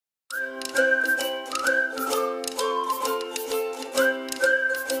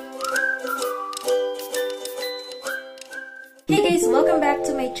Welcome back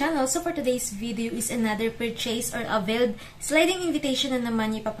to my channel. So for today's video is another purchase or availed sliding invitation na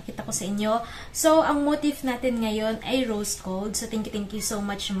naman yung ipapakita ko sa inyo. So ang motif natin ngayon ay rose gold. So thank you so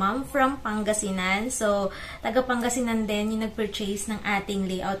much ma'am from Pangasinan. So taga Pangasinan din yung nag-purchase ng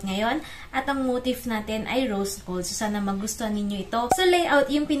ating layout ngayon. At ang motif natin ay rose gold. So sana magustuhan ninyo ito. So layout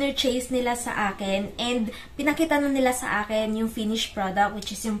yung pinurchase nila sa akin and pinakita na nila sa akin yung finished product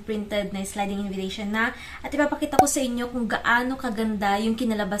which is yung printed na sliding invitation na. At ipapakita ko sa inyo kung gaano kaganda yung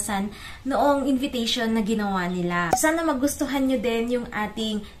kinalabasan noong invitation na ginawa nila. So, sana magustuhan nyo din yung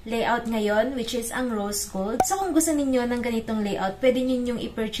ating layout ngayon, which is ang rose gold. So, kung gusto ninyo ng ganitong layout, pwede nyo yung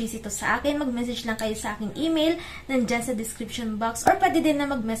i-purchase ito sa akin. Mag-message lang kayo sa aking email, nandyan sa description box, or pwede din na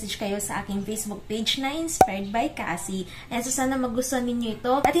mag-message kayo sa aking Facebook page na Inspired by Cassy. And so, sana magustuhan ninyo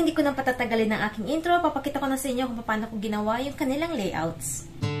ito. At hindi ko nang patatagalin ng aking intro. Papakita ko na sa inyo kung paano ko ginawa yung kanilang layouts.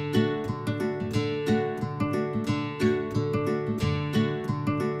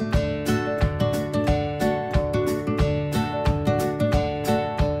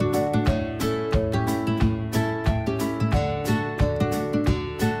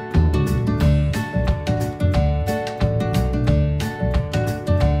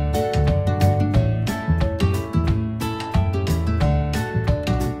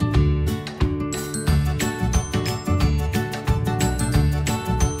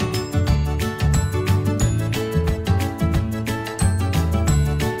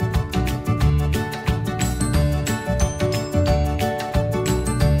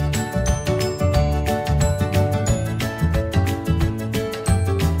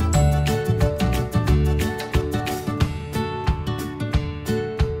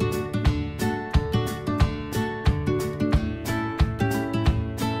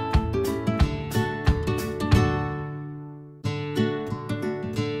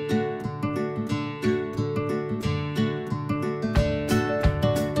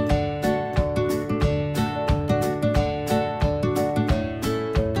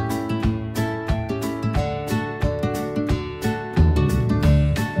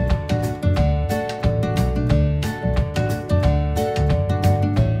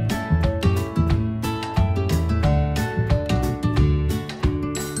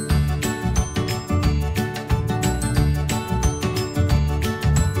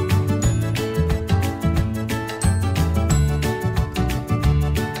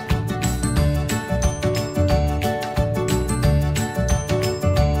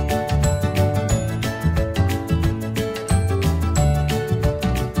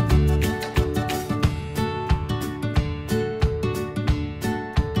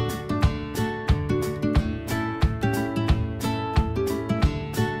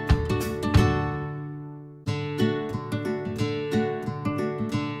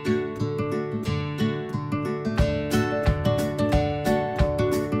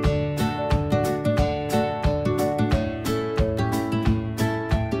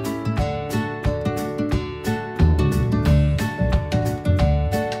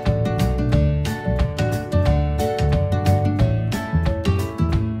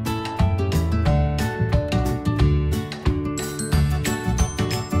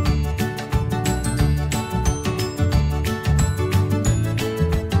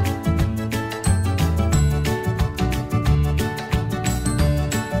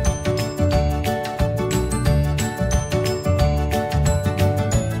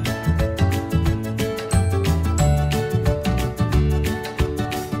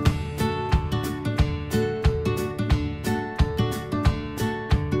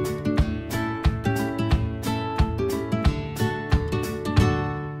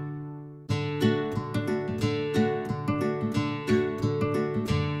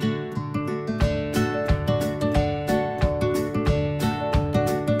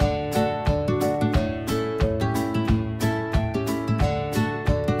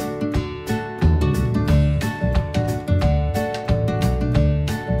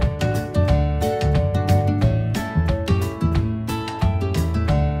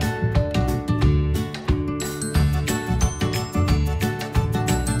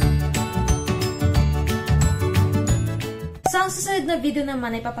 Susunod na video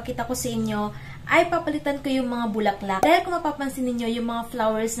naman ay papakita ko sa inyo ay papalitan ko yung mga bulaklak. Dahil kung mapapansin niyo yung mga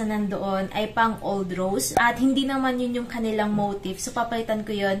flowers na nandoon ay pang old rose at hindi naman yun yung kanilang motif. So papalitan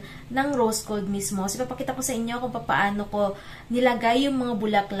ko yun ng rose gold mismo. So papakita ko sa inyo kung paano ko nilagay yung mga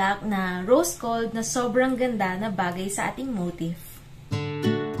bulaklak na rose gold na sobrang ganda na bagay sa ating motif.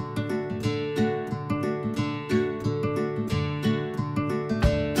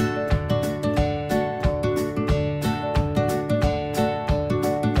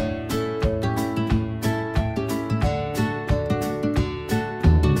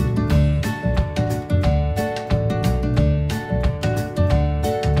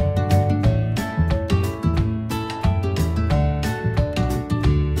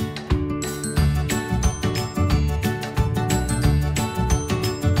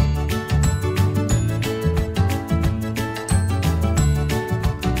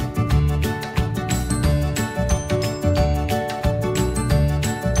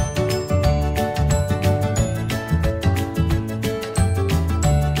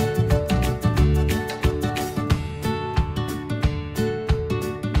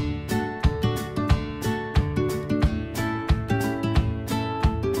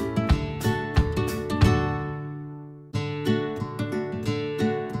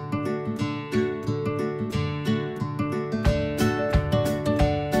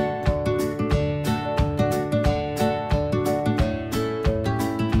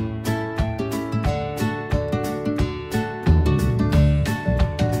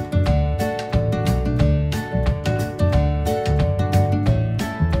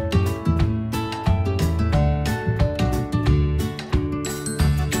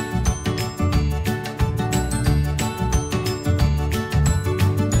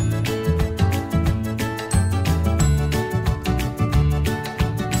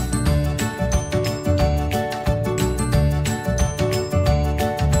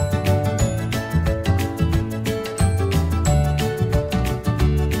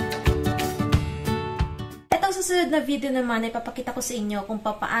 susunod na video naman ay papakita ko sa inyo kung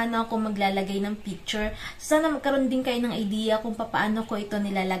paano ako maglalagay ng picture. Sana magkaroon din kayo ng idea kung paano ko ito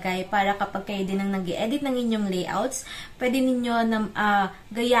nilalagay para kapag kayo din ang nag-edit ng inyong layouts, pwede ninyo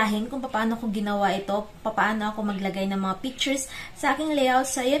gayahin kung paano ko ginawa ito, paano ako maglagay ng mga pictures sa aking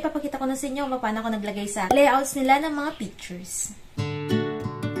layouts. So, ayan, papakita ko na sa inyo kung paano ako naglagay sa layouts nila ng mga pictures.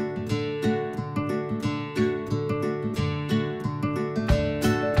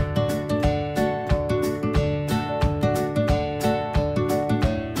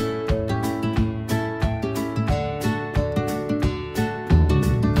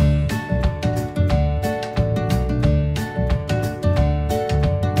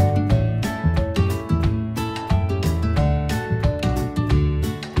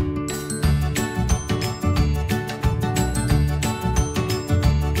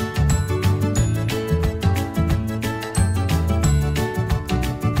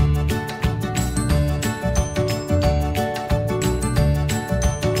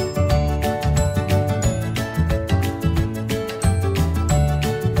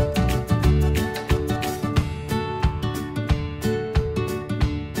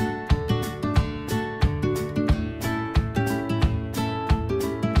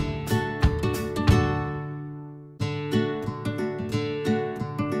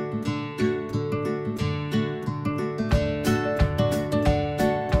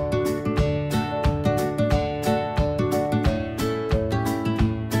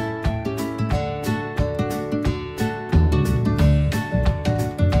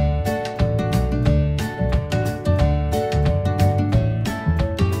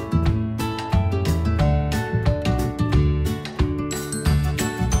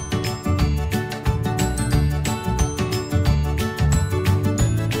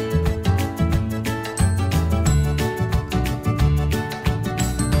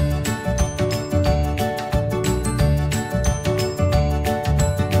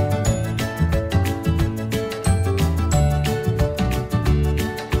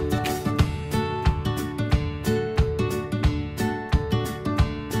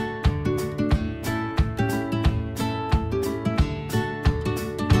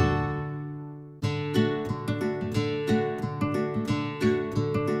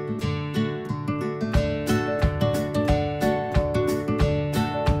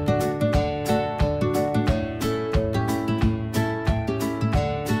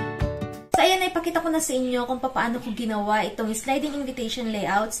 Ipakita ko na sa inyo kung paano ko ginawa itong sliding invitation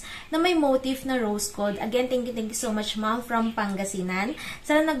layouts na may motif na rose gold. Again, thank you so much, ma'am, from Pangasinan.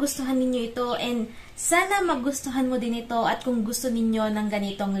 Sana nagustuhan ninyo ito and sana magustuhan mo din ito, at kung gusto ninyo ng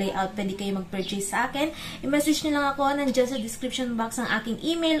ganitong layout, pwede kayo mag-purchase sa akin. I-message nyo lang ako nandiyan sa description box ang aking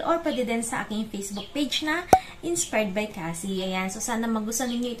email or pwede din sa aking Facebook page na Inspired by Cassy. Ayan, so sana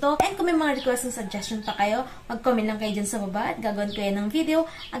magustuhan ninyo ito. And kung may mga request and suggestion pa kayo, mag-comment lang kayo dyan sa baba at gagawin ko yan ng video.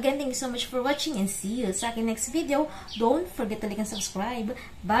 Again, thank you so much for watching and see you sa aking next video. Don't forget to like and subscribe.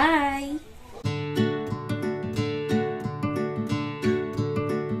 Bye!